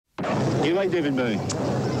Do you like David Bowie?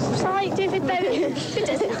 I like David Bowie. Who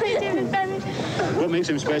doesn't like David Bowie? What makes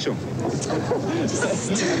him special?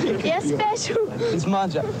 Yeah, special. It's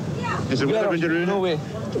magic. Is the weather going to ruin it? No way.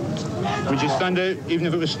 Would you stand out even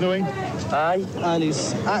if it was snowing? Aye, and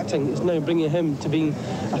his acting is now bringing him to being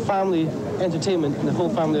a family entertainment, and the whole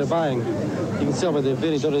family are buying. You can tell by the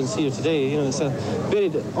varied audience here today. You know, it's a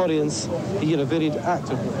varied audience. You hear a varied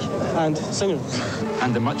actor and singer.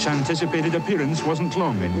 And the much-anticipated appearance wasn't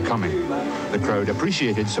long in coming. The crowd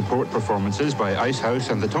appreciated support performances by Icehouse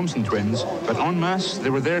and the Thompson Twins, but en masse,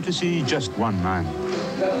 they were there to see just one man.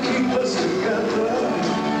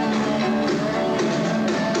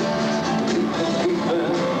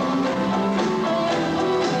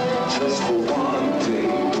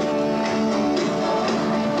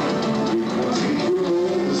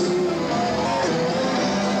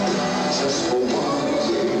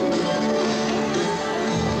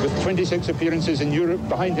 With 26 appearances in Europe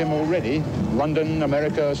behind him already, London,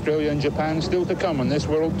 America, Australia and Japan still to come on this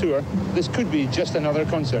world tour, this could be just another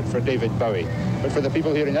concert for David Bowie. But for the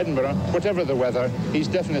people here in Edinburgh, whatever the weather, he's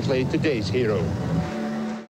definitely today's hero.